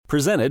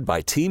Presented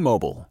by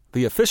T-Mobile,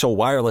 the official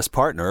wireless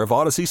partner of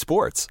Odyssey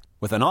Sports.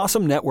 With an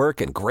awesome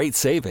network and great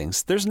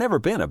savings, there's never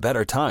been a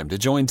better time to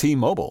join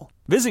T-Mobile.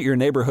 Visit your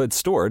neighborhood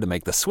store to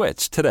make the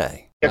switch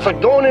today. It's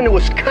like going into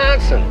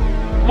Wisconsin.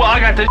 Well, I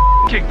got the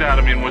kicked out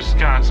of me in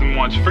Wisconsin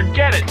once.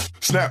 Forget it.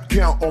 Snap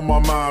count on my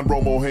mind,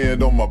 Romo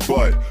hand on my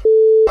butt.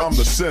 I'm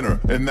the center,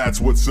 and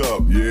that's what's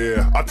up,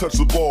 yeah. I touch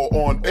the ball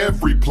on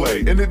every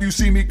play, and if you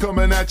see me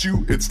coming at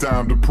you, it's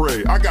time to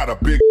pray. I got a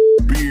big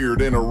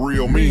beard and a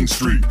real mean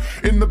streak.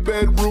 In the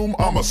bedroom,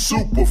 I'm a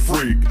super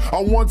freak.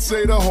 I once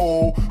ate a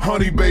whole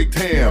honey-baked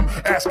ham.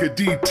 Ask a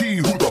DT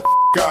who the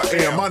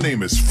I am. My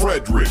name is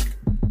Frederick.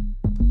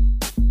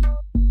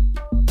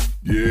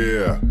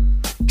 Yeah,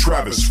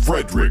 Travis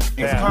Frederick.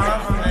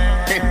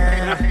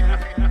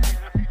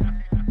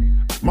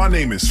 My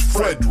name is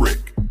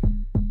Frederick.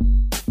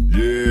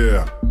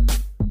 Yeah,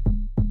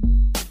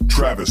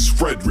 Travis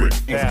Frederick.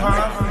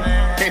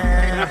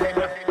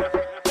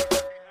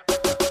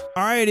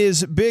 All right,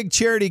 his big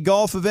charity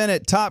golf event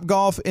at Top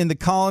Golf in the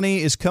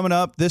Colony is coming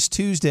up this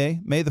Tuesday,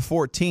 May the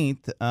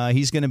 14th.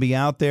 He's going to be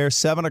out there,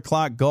 7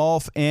 o'clock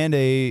golf, and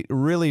a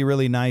really,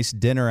 really nice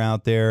dinner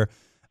out there,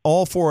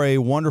 all for a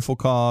wonderful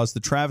cause,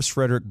 the Travis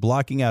Frederick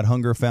Blocking Out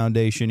Hunger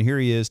Foundation. Here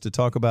he is to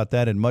talk about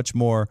that and much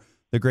more,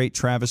 the great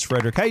Travis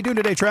Frederick. How you doing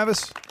today,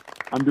 Travis?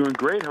 I'm doing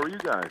great. How are you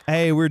guys?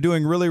 Hey, we're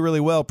doing really, really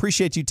well.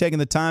 Appreciate you taking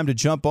the time to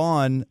jump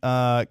on.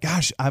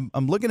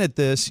 I'm looking at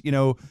this,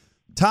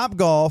 Top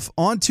Golf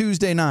on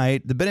Tuesday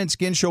night. The Ben and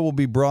Skin Show will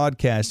be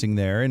broadcasting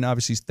there. And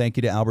obviously, thank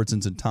you to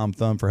Albertsons and Tom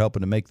Thumb for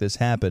helping to make this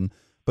happen.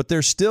 But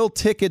there's still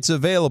tickets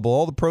available.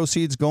 All the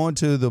proceeds going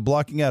to the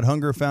Blocking Out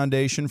Hunger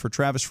Foundation for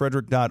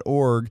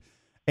TravisFrederick.org.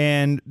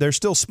 And there's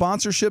still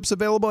sponsorships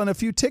available and a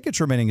few tickets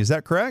remaining. Is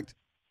that correct?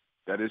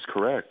 That is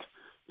correct.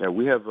 Yeah,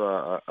 we have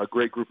a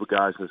great group of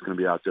guys that's going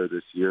to be out there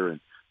this year. And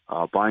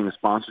buying a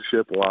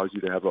sponsorship allows you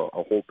to have a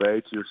whole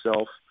bay to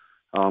yourself.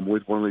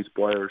 With one of these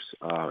players,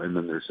 and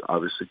then there's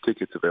obviously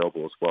tickets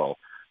available as well,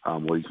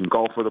 where you can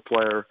golf with a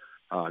player,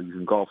 you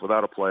can golf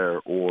without a player,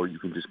 or you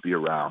can just be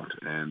around.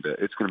 And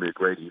it's going to be a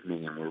great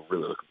evening, and we're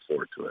really looking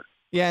forward to it.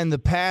 Yeah, in the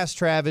past,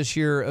 Travis,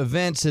 your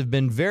events have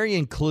been very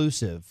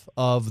inclusive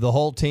of the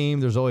whole team.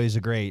 There's always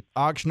a great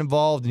auction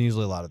involved, and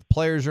usually a lot of the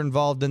players are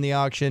involved in the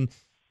auction,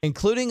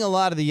 including a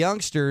lot of the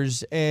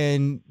youngsters.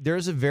 And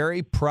there's a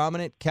very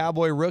prominent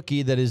Cowboy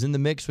rookie that is in the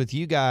mix with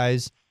you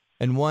guys,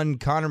 and one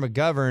Connor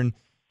McGovern.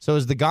 So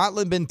has the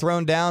gauntlet been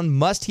thrown down?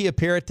 Must he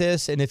appear at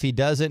this? And if he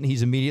doesn't,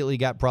 he's immediately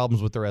got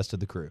problems with the rest of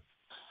the crew.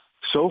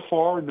 So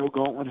far, no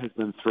gauntlet has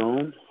been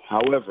thrown.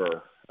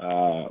 However,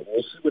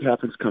 we'll see what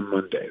happens come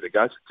Monday. The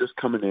guys are just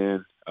coming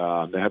in.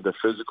 They have their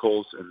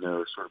physicals and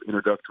their sort of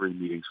introductory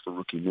meetings for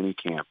rookie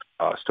minicamp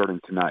starting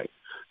tonight.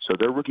 So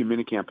their rookie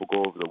minicamp will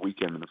go over the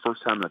weekend, and the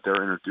first time that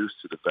they're introduced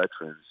to the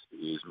veterans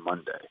is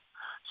Monday.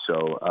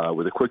 So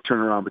with a quick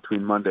turnaround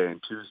between Monday and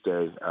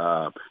Tuesday,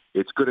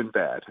 it's good and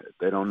bad.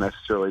 They don't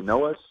necessarily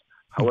know us.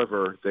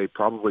 However, they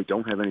probably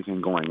don't have anything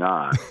going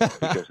on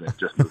because they've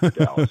just moved to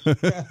Dallas.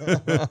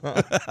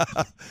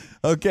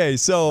 Okay,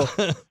 so,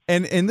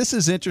 and this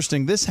is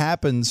interesting. This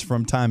happens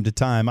from time to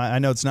time. I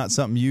know it's not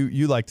something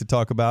you like to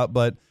talk about,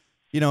 but,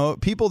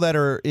 people that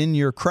are in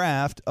your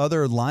craft,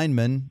 other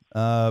linemen,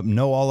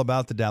 know all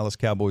about the Dallas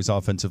Cowboys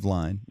offensive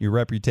line. Your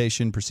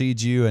reputation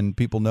precedes you, and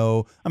people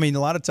know. I mean, a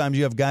lot of times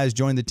you have guys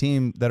join the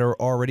team that are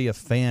already a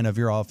fan of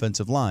your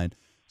offensive line.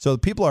 So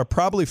people are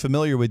probably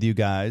familiar with you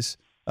guys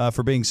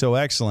for being so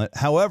excellent.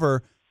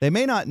 However, they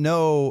may not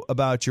know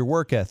about your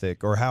work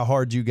ethic or how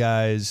hard you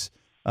guys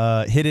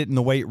hit it in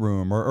the weight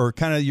room or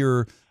kind of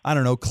your,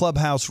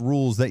 clubhouse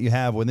rules that you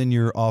have within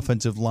your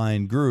offensive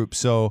line group.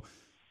 So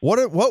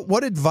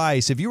what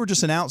advice, if you were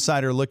just an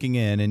outsider looking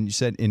in and you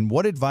said,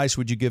 what advice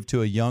would you give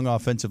to a young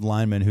offensive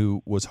lineman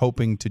who was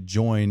hoping to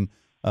join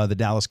the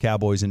Dallas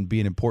Cowboys and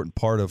be an important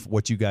part of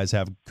what you guys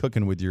have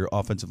cooking with your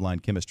offensive line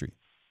chemistry?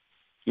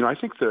 I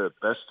think the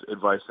best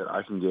advice that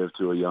I can give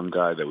to a young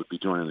guy that would be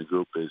joining the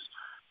group is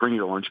bring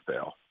your lunch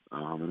pail.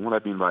 And what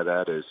I mean by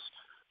that is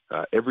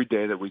every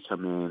day that we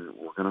come in,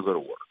 we're going to go to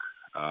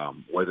work.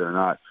 Whether or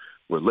not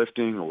we're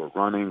lifting or we're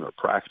running or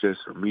practice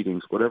or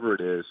meetings, whatever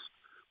it is,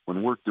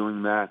 when we're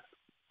doing that,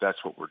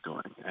 that's what we're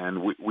doing.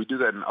 And we do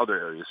that in other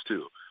areas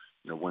too.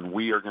 When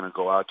we are going to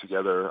go out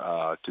together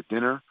to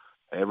dinner,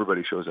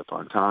 everybody shows up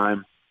on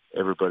time.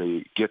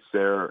 Everybody gets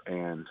there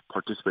and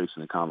participates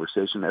in the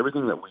conversation.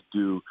 Everything that we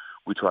do,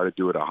 we try to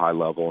do at a high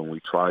level, and we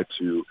try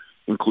to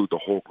include the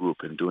whole group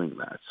in doing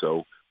that.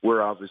 So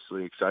we're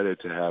obviously excited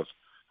to have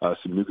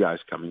some new guys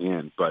coming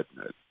in, but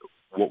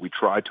what we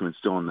try to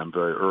instill in them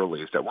very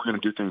early is that we're going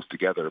to do things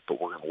together,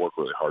 but we're going to work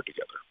really hard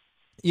together.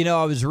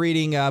 I was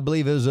reading, I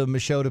believe it was a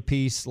Machota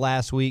piece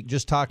last week,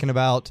 just talking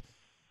about,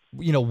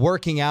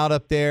 working out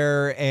up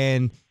there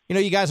and,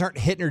 you guys aren't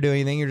hitting or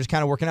doing anything. You're just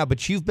kind of working out,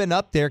 but you've been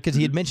up there because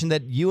he had mentioned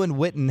that you and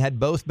Witten had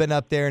both been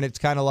up there, and it's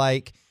kind of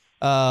like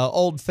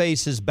old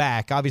faces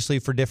back, obviously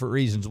for different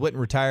reasons. Witten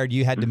retired.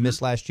 You had to miss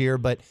last year,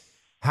 but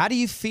how do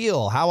you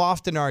feel? How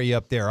often are you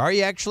up there? Are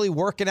you actually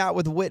working out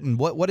with Witten?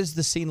 What is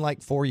the scene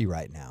like for you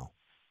right now?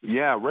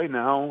 Yeah, right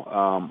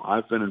now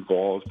I've been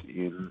involved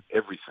in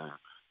everything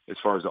as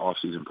far as the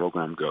off-season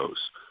program goes.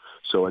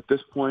 So at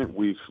this point,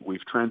 we've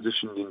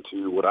transitioned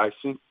into what I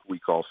think we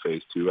call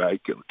phase 2. I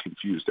get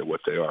confused at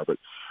what they are, but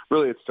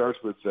really it starts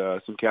with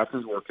some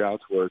captain's workouts,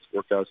 where it's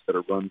workouts that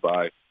are run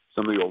by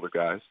some of the older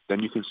guys.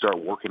 Then you can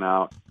start working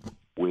out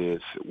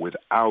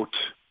without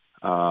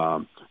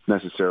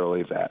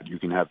necessarily that. You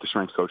can have the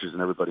strength coaches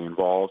and everybody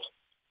involved,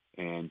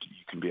 and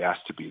you can be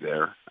asked to be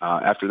there.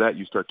 After that,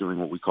 you start doing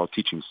what we call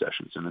teaching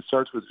sessions, and it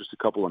starts with just a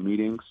couple of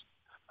meetings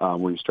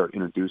where you start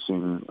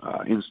introducing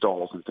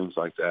installs and things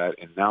like that.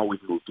 And now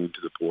we've moved into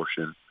the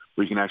portion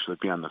where you can actually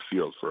be on the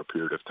field for a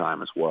period of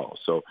time as well.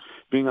 So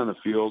being on the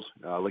field,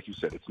 like you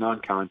said, it's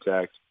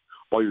non-contact.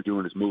 All you're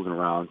doing is moving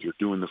around. You're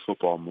doing the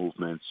football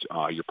movements.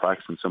 You're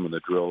practicing some of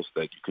the drills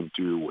that you can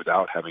do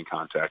without having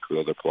contact with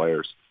other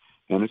players.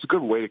 And it's a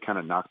good way to kind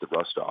of knock the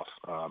rust off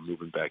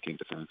moving back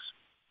into things.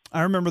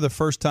 I remember the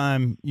first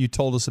time you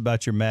told us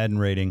about your Madden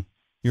rating.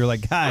 You were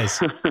like, guys,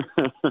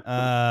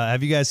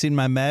 have you guys seen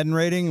my Madden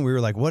rating? And we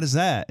were like, what is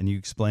that? And you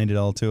explained it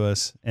all to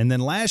us. And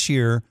then last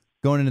year,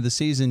 going into the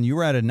season, you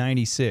were at a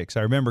 96.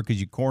 I remember because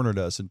you cornered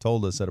us and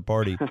told us at a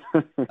party.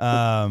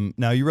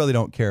 Now, you really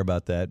don't care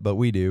about that, but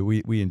we do.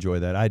 We enjoy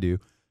that. I do.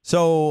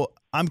 So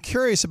I'm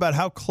curious about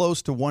how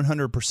close to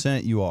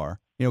 100% you are,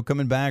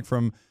 coming back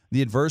from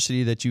the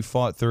adversity that you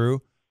fought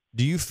through.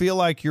 Do you feel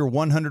like you're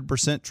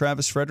 100%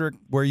 Travis Frederick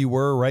where you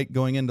were right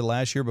going into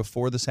last year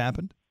before this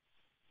happened?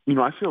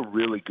 I feel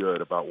really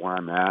good about where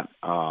I'm at,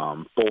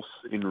 both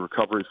in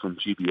recovery from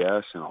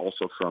GBS and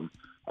also from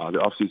the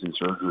off-season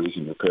surgeries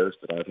and repairs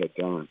that I've had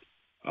done.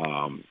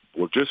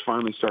 We're just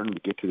finally starting to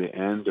get to the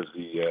end of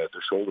the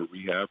shoulder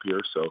rehab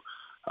here, so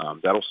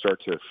that'll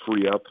start to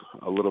free up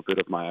a little bit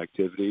of my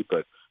activity.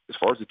 But as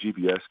far as the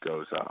GBS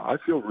goes, I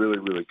feel really,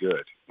 really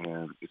good.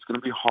 And it's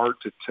going to be hard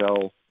to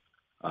tell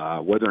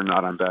whether or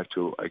not I'm back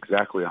to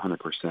exactly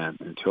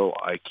 100% until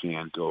I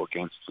can go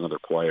against another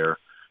player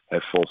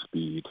at full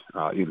speed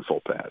in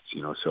full pads.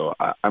 So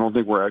I don't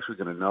think we're actually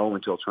going to know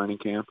until training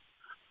camp,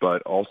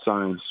 but all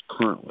signs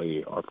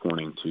currently are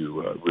pointing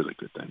to really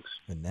good things.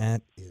 And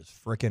that is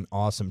freaking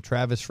awesome.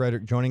 Travis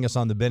Frederick joining us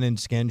on the Ben and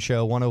Skin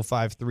Show,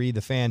 105.3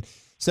 The Fan.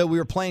 So we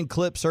were playing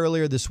clips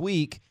earlier this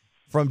week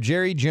from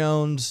Jerry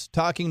Jones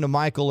talking to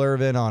Michael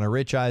Irvin on a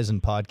Rich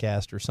Eisen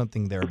podcast or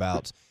something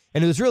thereabouts.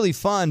 And it was really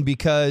fun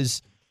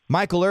because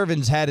Michael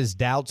Irvin's had his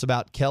doubts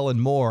about Kellen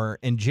Moore,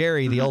 and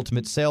Jerry, the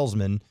ultimate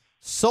salesman,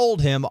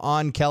 sold him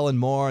on Kellen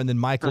Moore, and then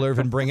Michael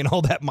Irvin bringing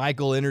all that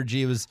Michael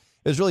energy. It was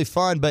really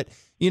fun. But,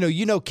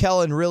 you know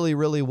Kellen really,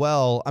 really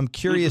well. I'm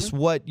curious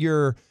what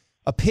your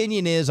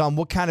opinion is on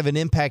what kind of an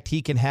impact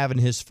he can have in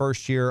his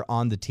first year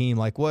on the team.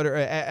 Like,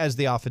 as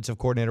the offensive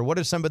coordinator, what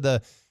are some of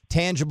the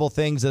tangible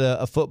things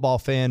that a football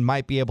fan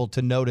might be able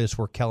to notice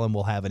where Kellen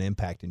will have an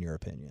impact, in your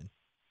opinion?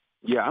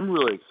 Yeah, I'm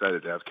really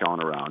excited to have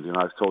Kellen around.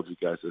 I've told you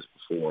guys this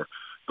before,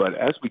 but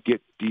as we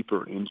get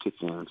deeper into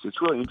things,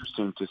 it's really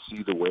interesting to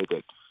see the way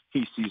that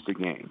he sees the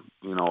game.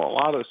 A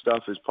lot of the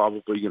stuff is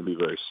probably going to be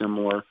very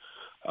similar,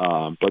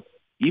 but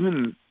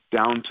even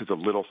down to the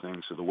little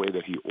things, so the way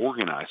that he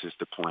organizes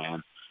the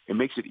plan, it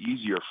makes it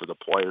easier for the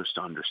players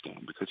to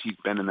understand because he's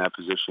been in that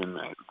position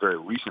very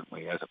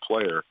recently as a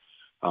player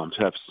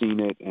to have seen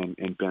it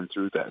and been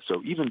through that.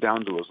 So even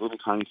down to those little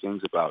tiny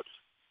things about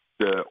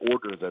the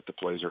order that the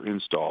plays are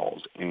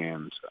installed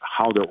and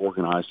how they're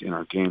organized in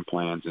our game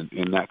plans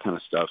and that kind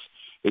of stuff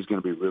is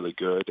going to be really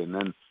good. And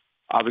then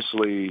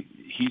obviously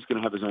he's going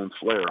to have his own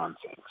flair on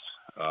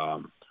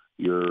things.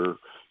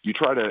 You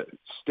try to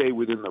stay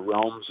within the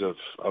realms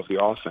of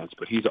the offense,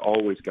 but he's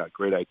always got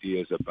great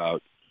ideas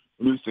about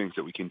new things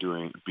that we can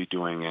be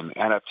doing and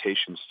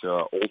adaptations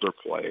to older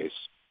plays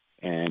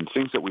and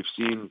things that we've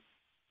seen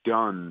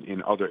done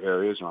in other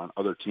areas or on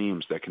other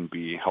teams that can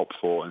be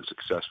helpful and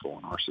successful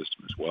in our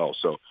system as well.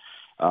 So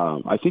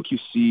I think you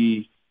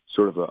see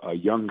sort of a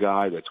young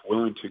guy that's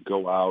willing to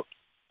go out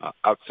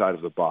outside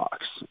of the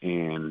box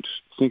and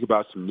think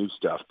about some new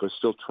stuff, but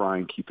still try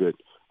and keep it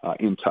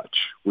in touch,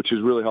 which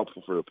is really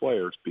helpful for the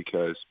players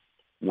because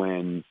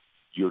when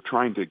you're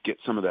trying to get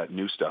some of that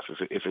new stuff,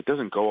 if it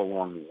doesn't go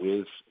along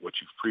with what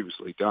you've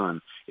previously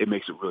done, it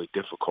makes it really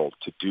difficult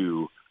to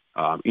do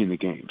in the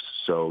games.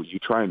 So you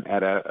try and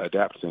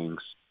adapt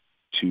things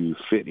to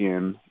fit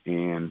in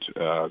and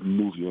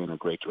move you in a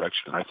great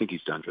direction. I think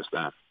he's done just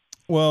that.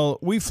 Well,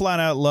 we flat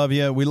out love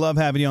you. We love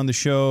having you on the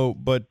show,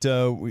 but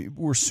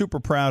we're super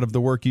proud of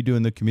the work you do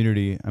in the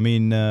community. I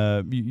mean,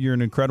 you're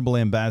an incredible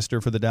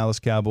ambassador for the Dallas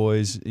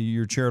Cowboys.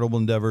 Your charitable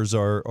endeavors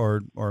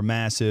are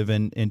massive,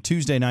 and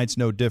Tuesday night's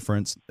no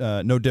different.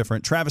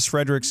 Travis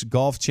Frederick's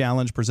Golf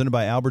Challenge presented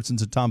by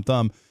Albertsons and Tom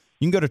Thumb.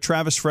 You can go to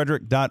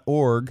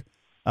travisfrederick.org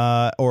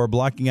or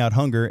Blocking Out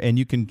Hunger, and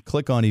you can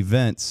click on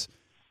events.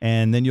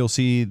 And then you'll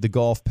see the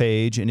golf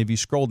page. And if you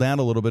scroll down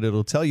a little bit,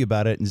 it'll tell you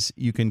about it. And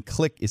you can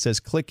click, it says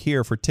click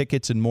here for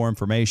tickets and more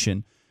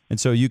information. And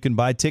so you can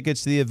buy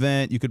tickets to the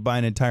event. You could buy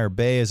an entire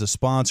bay as a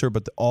sponsor.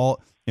 But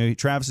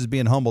Travis is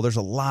being humble. There's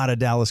a lot of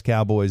Dallas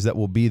Cowboys that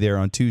will be there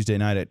on Tuesday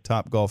night at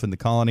Top Golf in the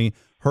Colony.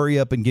 Hurry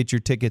up and get your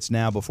tickets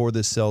now before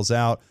this sells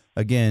out.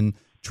 Again,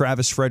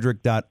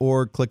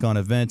 travisfrederick.org. Click on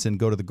events and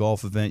go to the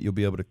golf event. You'll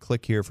be able to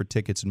click here for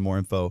tickets and more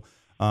info.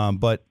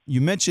 But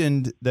you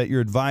mentioned that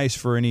your advice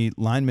for any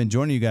linemen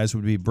joining you guys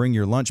would be bring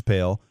your lunch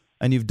pail.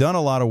 And you've done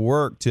a lot of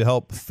work to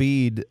help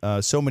feed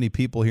so many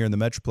people here in the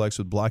Metroplex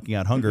with blocking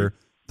out hunger.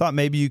 Thought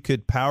maybe you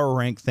could power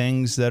rank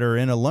things that are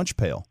in a lunch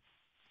pail.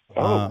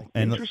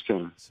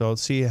 Interesting. So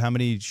let's see how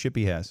many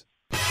Shippy has.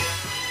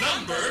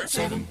 Number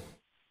 7.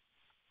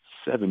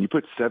 7. You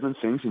put 7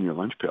 things in your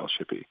lunch pail,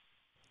 Shippy.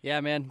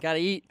 Yeah, man. Got to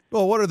eat.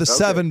 Well, what are the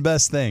 7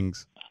 best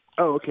things?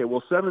 Oh, okay.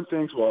 Well, 7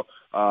 things. Well,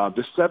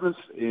 the 7th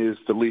is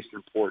the least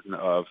important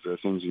of the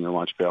things in your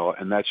lunch pail,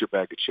 and that's your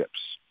bag of chips.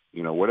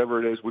 You know, whatever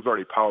it is, we've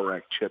already power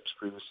ranked chips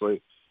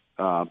previously,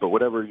 but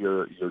whatever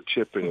your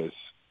chip is,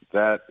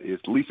 that is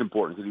least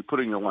important because you put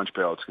it in your lunch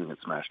pail, it's going to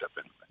get smashed up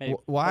anyway.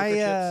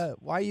 Why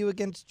are you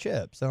against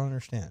chips? I don't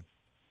understand.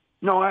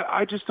 No,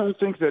 I just don't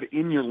think that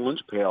in your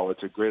lunch pail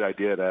it's a great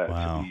idea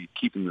to be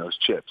keeping those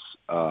chips.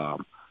 I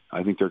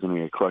think they're going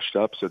to get crushed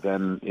up. So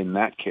then in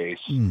that case,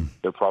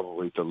 they're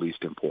probably the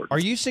least important. Are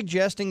you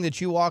suggesting that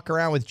you walk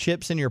around with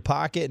chips in your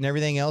pocket and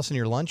everything else in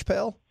your lunch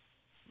pail?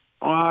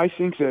 I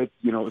think that,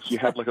 you know, if you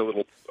have like a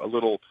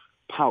little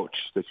pouch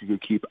that you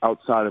could keep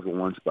outside of the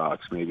lunchbox,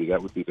 maybe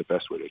that would be the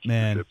best way to keep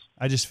your chips.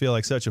 I just feel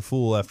like such a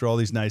fool after all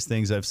these nice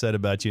things I've said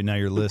about you. Now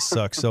your list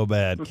sucks so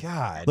bad.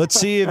 God. Let's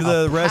see if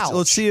the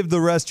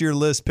rest of your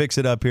list picks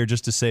it up here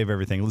just to save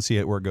everything. Let's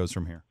see where it goes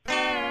from here. Is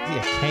he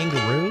a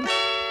kangaroo?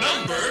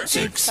 Number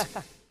 6.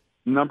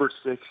 Number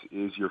 6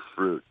 is your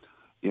fruit.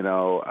 You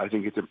know, I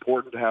think it's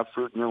important to have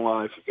fruit in your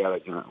life. You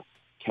got to,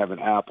 have an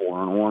apple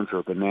or an orange or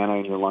a banana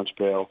in your lunch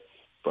pail.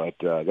 But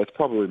that's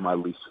probably my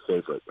least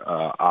favorite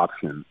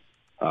option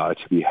to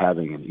be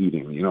having and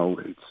eating. You know,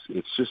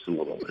 it's just a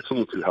little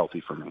too healthy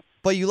for me.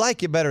 But you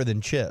like it better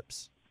than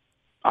chips.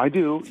 I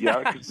do, yeah,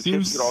 because the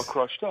chips get all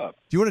crushed up.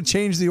 Do you want to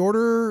change the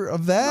order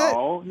of that?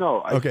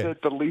 No. I Okay. said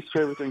the least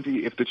favorite thing to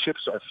eat. If the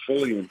chips are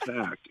fully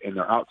intact and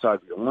they're outside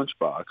of your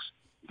lunchbox,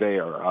 they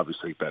are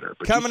obviously better.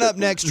 But Coming up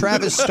next,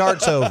 Travis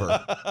starts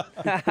over.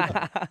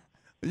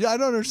 Yeah, I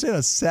don't understand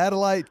a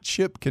satellite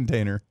chip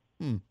container.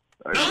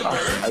 This is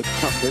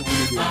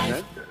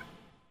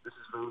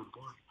very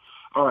important.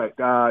 All right,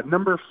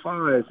 number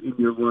 5 in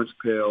your lunch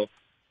pail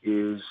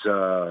is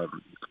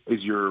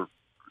your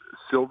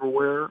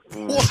silverware.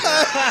 And,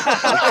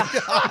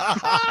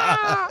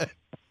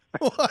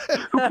 What?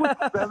 Who put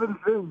 7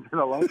 things in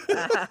a lunch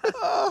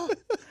pail?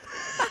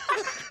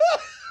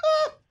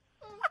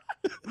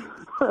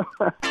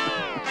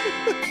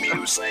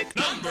 Music.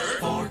 Number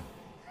 4.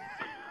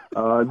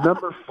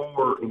 Number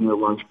 4 in your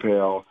lunch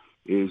pail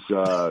is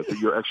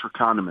your extra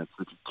condiments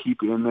that you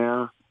keep in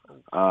there.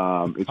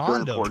 It's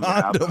very important to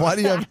have. Why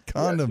do you have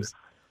condoms?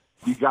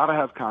 You got to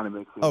have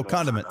condiments.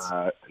 Condiments.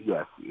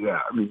 Yes,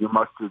 yeah. I mean, your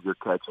mustard, your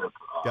ketchup,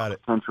 Got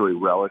it. potentially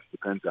relish,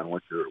 depends on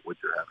what you're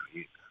having to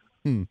eat.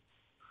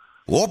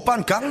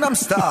 Open Gangnam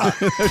Style.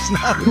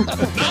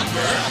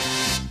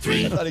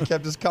 I thought he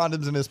kept his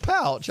condoms in his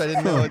pouch. I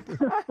didn't know it.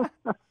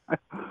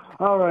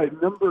 All right,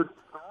 number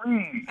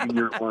 3 in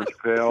your lunch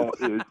pail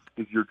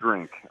is your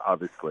drink.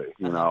 Obviously,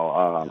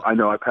 I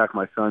know I pack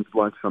my son's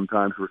lunch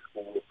sometimes for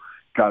school.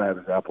 Got to have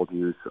his apple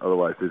juice,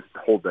 otherwise his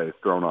whole day is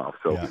thrown off.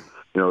 So,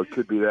 it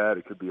could be that,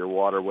 it could be your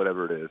water,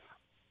 whatever it is.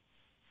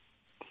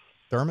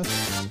 Thermos?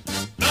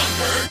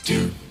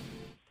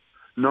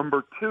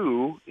 Number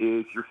 2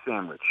 is your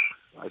sandwich.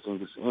 I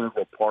think it's an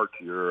integral part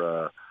to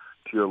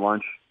your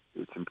lunch.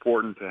 It's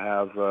important to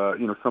have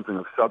something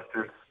of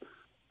substance.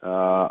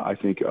 I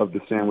think of the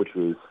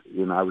sandwiches,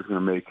 I was going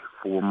to make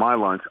for my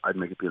lunch, I'd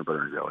make a peanut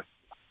butter and jelly.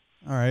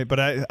 All right, but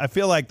I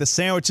feel like the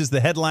sandwich is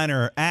the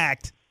headliner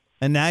act,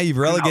 and now you've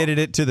relegated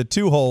it to the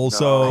 2-hole.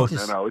 No,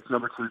 it's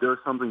number 2. There's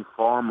something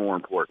far more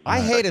important. I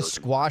hate a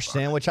squash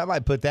sandwich. I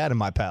might put that in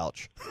my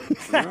pouch.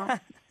 Yeah.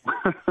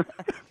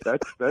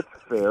 That's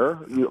fair.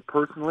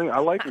 Personally, I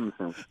like them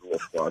sandwiches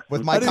with squash.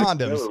 With my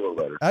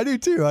condoms. I do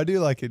too. I do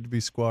like it to be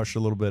squashed a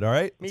little bit. All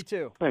right. Me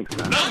too. Thanks,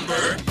 man.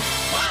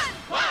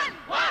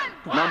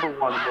 Number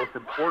 1, the most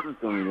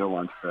important thing in your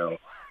lunch pail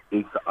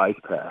is the ice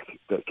pack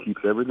that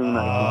keeps everything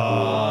nice and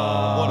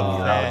cool. What a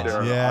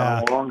vet.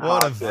 Yeah.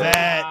 What a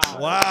vet.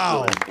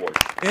 Wow.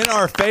 In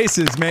our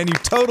faces, man. You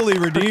totally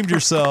redeemed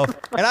yourself.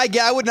 And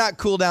I would not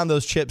cool down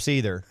those chips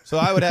either. So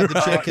I would have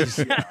the chickens.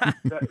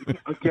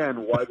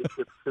 Again, why the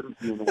chips shouldn't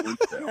be in the lunch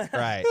pail.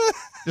 Right.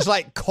 Just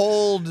like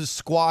cold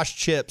squash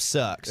chips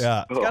sucks.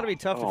 Yeah. It's got to be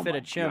tough to fit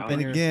a chimp in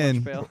And your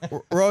again, lunch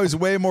pail. we're always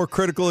way more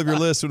critical of your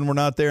list when we're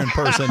not there in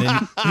person,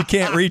 and you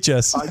can't reach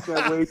us. I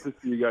can't wait to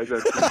see you guys.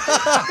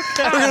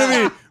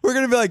 We're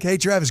gonna be like, hey,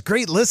 Travis,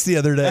 great list the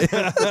other day.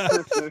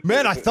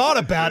 Man, I thought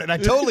about it. I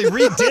totally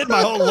redid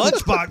my whole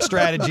lunchbox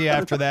strategy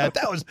after that.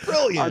 That was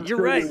brilliant.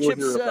 You're right. We'll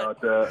Chips hear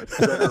suck. about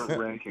better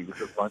rankings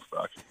of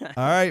lunchbox.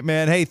 All right,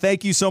 man. Hey,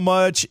 thank you so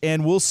much,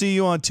 and we'll see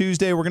you on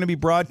Tuesday. We're going to be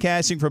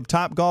broadcasting from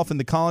Top Golf in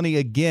the Colony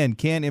again.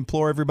 Can't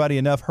implore everybody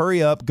enough.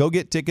 Hurry up. Go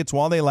get tickets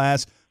while they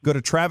last. Go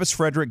to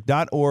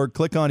travisfrederick.org.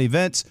 Click on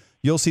events.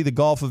 you'll see the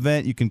golf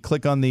event. You can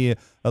click on the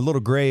a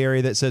little gray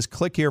area that says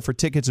click here for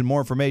tickets and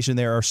more information.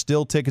 There are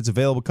still tickets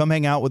available. Come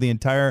hang out with the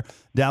entire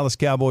Dallas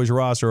Cowboys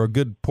roster, or a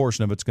good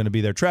portion of it's going to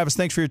be there. Travis,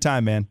 thanks for your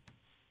time, man.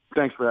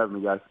 Thanks for having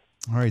me, guys.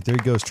 All right, there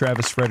he goes,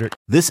 Travis Frederick.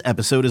 This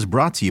episode is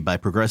brought to you by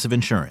Progressive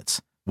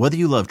Insurance. Whether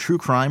you love true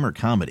crime or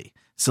comedy,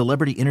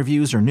 celebrity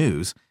interviews or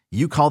news,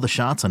 you call the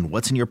shots on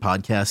what's in your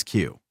podcast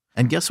queue.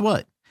 And guess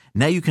what?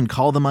 Now you can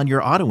call them on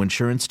your auto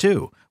insurance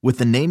too with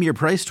the Name Your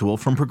Price tool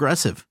from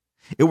Progressive.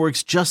 It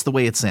works just the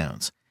way it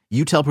sounds.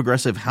 You tell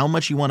Progressive how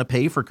much you want to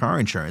pay for car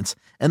insurance,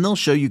 and they'll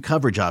show you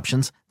coverage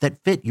options that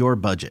fit your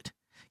budget.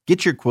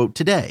 Get your quote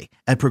today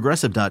at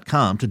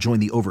Progressive.com to join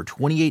the over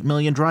 28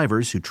 million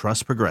drivers who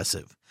trust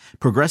Progressive.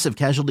 Progressive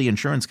Casualty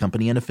Insurance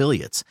Company and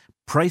Affiliates.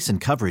 Price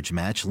and coverage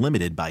match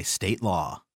limited by state law.